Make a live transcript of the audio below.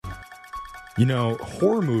You know,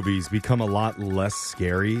 horror movies become a lot less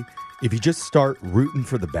scary if you just start rooting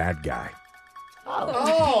for the bad guy.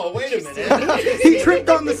 Oh, wait a minute. He tripped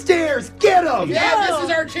on the stairs. Get him! Yeah, this is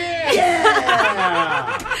our chance.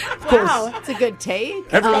 Yeah! Of course, Wow, it's a good take.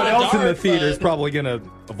 everyone else in the dark, theater is but- probably going to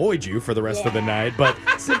avoid you for the rest of the night, but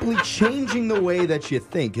simply changing the way that you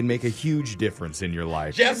think can make a huge difference in your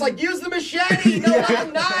life. Jeff's like, use the machete, no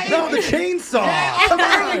knife. No, the chainsaw! Come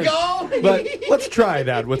there you go. But let's try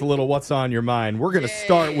that with a little What's on Your Mind. We're going to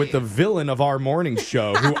start with the villain of our morning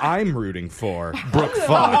show, who I'm rooting for, Brooke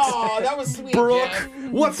Fox. Oh, that was sweet, Brooke, Jeff.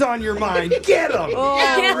 what's on your mind? Get him!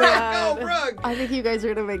 Yeah, man. Brooke, go, Brooke. I think you guys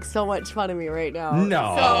are going to make so much fun of me right now.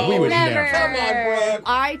 No, So we would never. never. Come on, Brooke.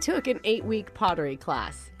 I took an 8-week pottery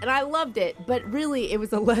class, and I loved it, but really it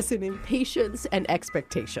was a lesson in patience and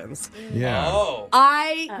expectations. Yeah. Oh.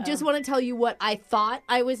 I just want to tell you what I thought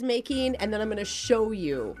I was making, and then I'm going to show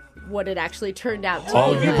you what it actually turned out to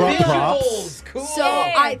Oh, be. you brought Visuals. props? Cool. So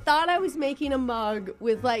I thought I was making a mug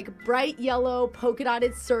with like bright yellow polka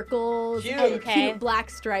dotted circles Cute. and Okay. cute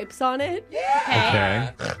black stripes on it.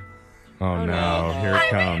 Okay. Oh, no, here it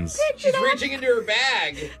comes. She's reaching into her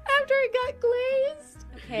bag. After it got glazed.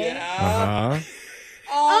 Okay. Yeah. Uh-huh.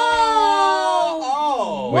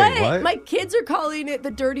 Oh. Wait, what? My kids are calling it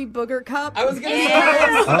the dirty booger cup. I was going to say,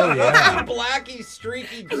 Oh, yeah. blacky,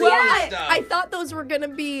 streaky, green Yeah, stuff. I thought those were gonna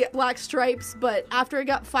be black stripes, but after it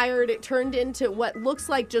got fired, it turned into what looks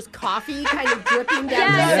like just coffee, kind of dripping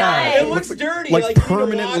down the Yeah. side. It looks dirty. Like you need to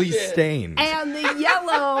permanently wash it. stained. And the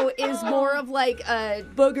yellow is more of like a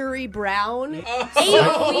boogery brown. 8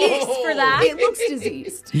 weeks for that. It looks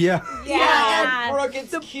diseased. Yeah. Yeah. Brooke,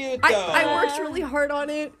 it's cute, though. I worked really hard on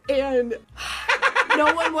it, and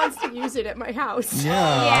no one wants to use it at my house. Yeah,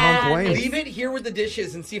 I Yeah. don't blame Leave you. it here with the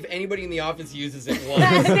dishes and see if anybody in the office uses it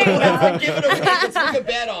once. There you go. Give it away. Let's make a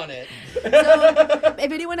bet on it. So,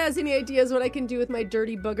 if anyone has any ideas what I can do with my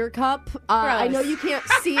dirty booger cup, I know you can't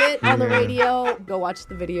see it on the radio. Go watch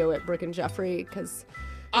the video at Brooke and Jeffrey, because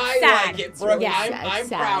I sad. like it, Brooke. Yeah, I'm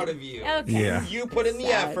sad. proud of you. Okay. Yeah. You put in the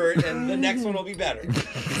Sad. effort, and the next one will be better.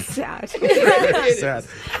 sad. It is. Sad.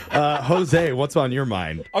 Jose, what's on your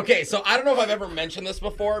mind? Okay, so I don't know if I've ever mentioned this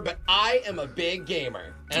before, but I am a big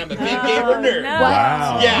gamer, and I'm a big gamer nerd. no.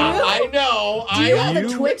 Wow. Yeah, I know. Do you have You-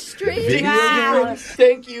 a Twitch stream? Video Wow.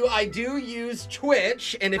 Thank you. I do use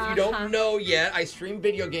Twitch, and if you Uh-huh. don't know yet, I stream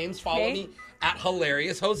video games. Follow Okay. me at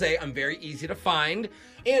Hilarious Jose. I'm very easy to find.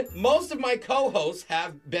 And most of my co-hosts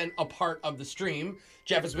have been a part of the stream.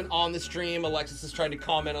 Jeff has been on the stream. Alexis has tried to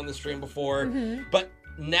comment on the stream before. Mm-hmm. But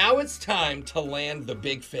now it's time to land the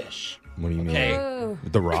big fish. What do you mean? Okay. Ooh.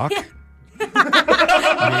 The Rock? You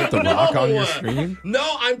get the Rock on your stream?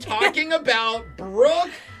 No, I'm talking about Brooke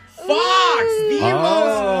Fox, the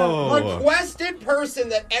Oh. most requested person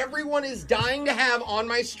that everyone is dying to have on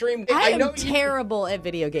my stream. I am know terrible at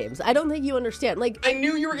video games. I don't think you understand. Like, I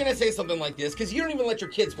knew you were going to say something like this because you don't even let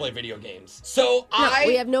your kids play video games. So no,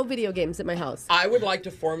 we have no video games at my house. I would like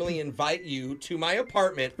to formally invite you to my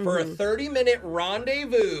apartment for a 30-minute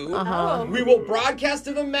rendezvous. Uh-huh. We will broadcast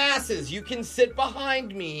to the masses. You can sit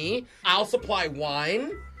behind me. I'll supply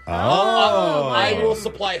wine. Oh. I will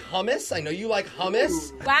supply hummus. I know you like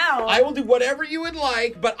hummus. Wow. I will do whatever you would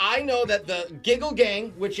like, but I know that the Giggle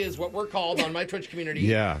Gang, which is what we're called on my Twitch community,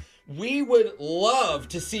 Yeah. we would love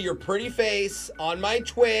to see your pretty face on my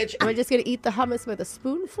Twitch. Am I just gonna eat the hummus with a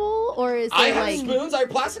spoonful, or is I there have like? spoons. I have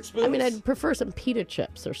plastic spoons. I mean, I'd prefer some pita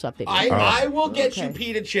chips or something. I will get you Okay.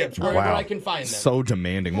 pita chips wherever Wow. I can find them. So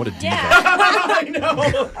demanding. What a diva. I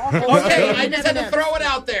know. Okay, I just had to throw it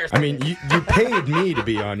out there. I mean, you paid me to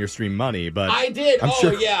be on your stream money, but I did. I'm Oh,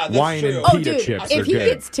 sure yeah, that's wine true. and Oh, pita dude, chips are if he good.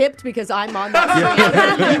 gets tipped because I'm on that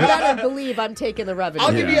stream, you better believe I'm taking the revenue.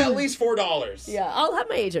 I'll give you Yeah. at least $4. Yeah, I'll have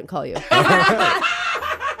my agent call you.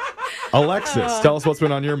 Alexis, tell us what's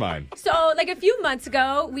been on your mind. So, like a few months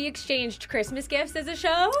ago, we exchanged Christmas gifts as a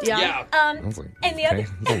show. Yeah. I was like, And the okay, other,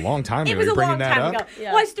 it was a long time ago. it was You're a bringing long that time up? ago.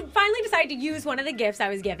 Yeah. Well, I finally decided to use one of the gifts I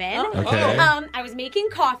was given. Okay. I was making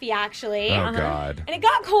coffee actually. Oh, God. And it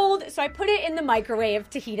got cold, so I put it in the microwave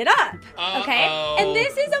to heat it up. Okay. Uh-oh. And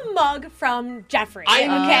this is a mug from Jeffrey. I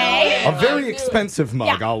know okay. it. A very I knew it. expensive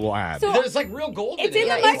mug, Yeah. I will add. So- There's like real gold It's in in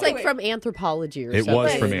it. the Yeah, it's like microwave. from anthropology or It something.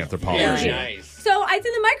 was from Very anthropology. nice. So it's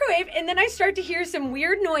in the microwave, and then I start to hear some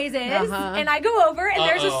weird noises, and I go over, and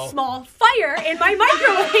there's Uh-oh. a small fire in my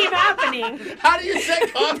microwave happening. How do you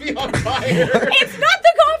set coffee on fire? It's not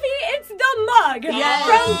the coffee, it's the mug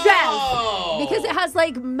from Jeff. Oh. Because it has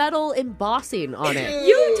like metal embossing on it.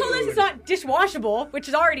 You told us it's not dishwashable, which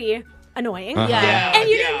is already annoying. Yeah. And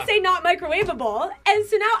you didn't say not microwavable. And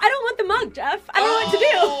so now I don't want the mug, Jeff. I don't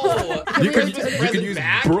know what to do. You can use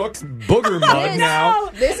Brooke's booger mug now.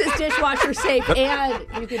 This is dishwasher safe, and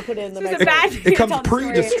you can put it in the This is a microwave. bad It comes tell the story.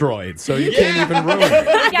 pre-destroyed, so you can't even ruin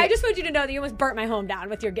it. Yeah, I just want you to know that you almost burnt my home down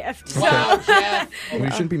with your gift. Wow, Jeff. Well,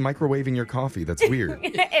 you shouldn't be microwaving your coffee. That's weird.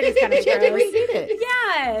 It is kind of You can't gross. reheat it.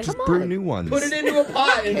 Yeah. Just brew new ones. Put it into a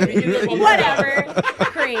pot and heat it up. Whatever.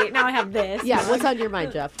 Great. Now I have this. Yeah, what's on your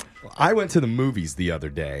mind, Jeff? I went to the movies the other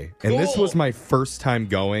day, and this Cool. was my first time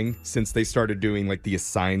going since they started doing like the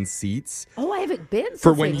assigned seats. Oh, I haven't been since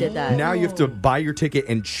For they when did that. now you have to buy your ticket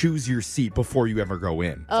and choose your seat before you ever go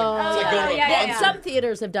in. It's like going to a yeah. concert. Some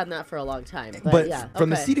theaters have done that for a long time. But, But yeah,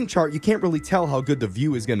 from the okay. seating chart, you can't really tell how good the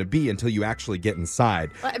view is going to be until you actually get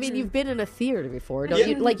inside. Well, I mean, you've been in a theater before, don't Yeah.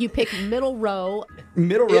 you? Like, you pick middle row.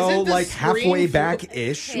 Middle Isn't row, the like screen halfway full-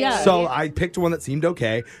 back-ish. Yeah. So I picked one that seemed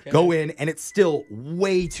okay. Go in, and it's still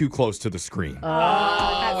way too close to the screen.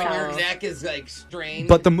 Oh, and your neck is like strained.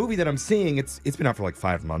 But the movie that I'm seeing, it's been out for like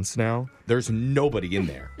 5 months now. There's nobody in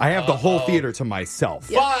there. I have the whole theater to myself.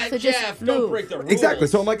 But So just Jeff, move. don't break the rules. Exactly.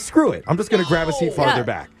 So I'm like, screw it. I'm just going to grab a seat farther Yeah.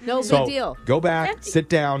 back. No So big deal. Go back, sit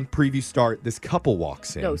down, preview start. This couple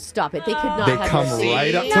walks in. No, stop it. They could not They have come your See? seat.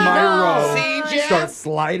 right up to my No. row, See, Jeff? start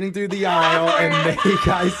sliding through the aisle, and the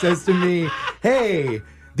guy says to me, "Hey,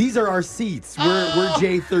 these are our seats. We're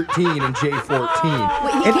J13 and J14."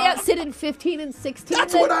 Wait, he can't sit in 15 and 16.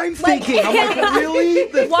 That's then? what I'm thinking. I'm like,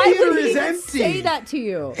 really? The Why theater would he is even empty. say that to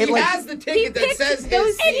you? And He like, has the ticket that picked says his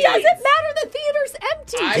those. seat. It doesn't matter. The theater's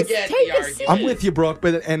empty. I Just get take the a argument. seat. I'm with you, Brooke,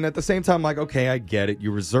 but and at the same time, I'm like, okay, I get it.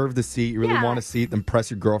 You reserve the seat. You really Yeah. want a seat, then press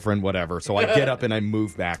your girlfriend, whatever. So I get up and I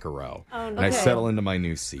move back a row. Oh, no. And I Okay. settle into my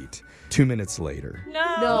new seat. 2 minutes later,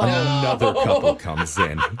 No. another couple comes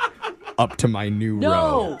in up to my new No.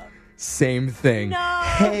 row. Same thing. No.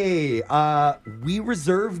 Hey, we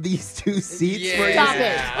reserved these 2 seats for you. Stop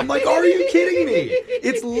it. I'm like, are you kidding me?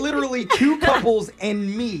 It's literally 2 couples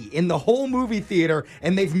and me in the whole movie theater,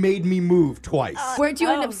 and they've made me move twice. Where'd you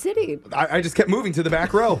end up sitting? I just kept moving to the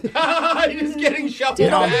back row. He's getting shoved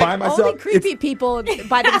Now I'm back. by myself. Only creepy people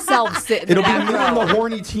by themselves sit in the It'll be back me and row. the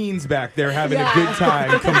horny teens back there having a good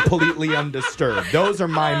time, completely undisturbed. Those are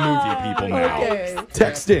my movie people now. Okay.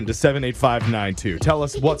 Text in to 78592. Tell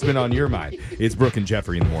us what's been on your mind. It's Brooke and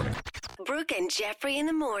Jeffrey in the morning. Brooke and Jeffrey in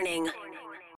the morning.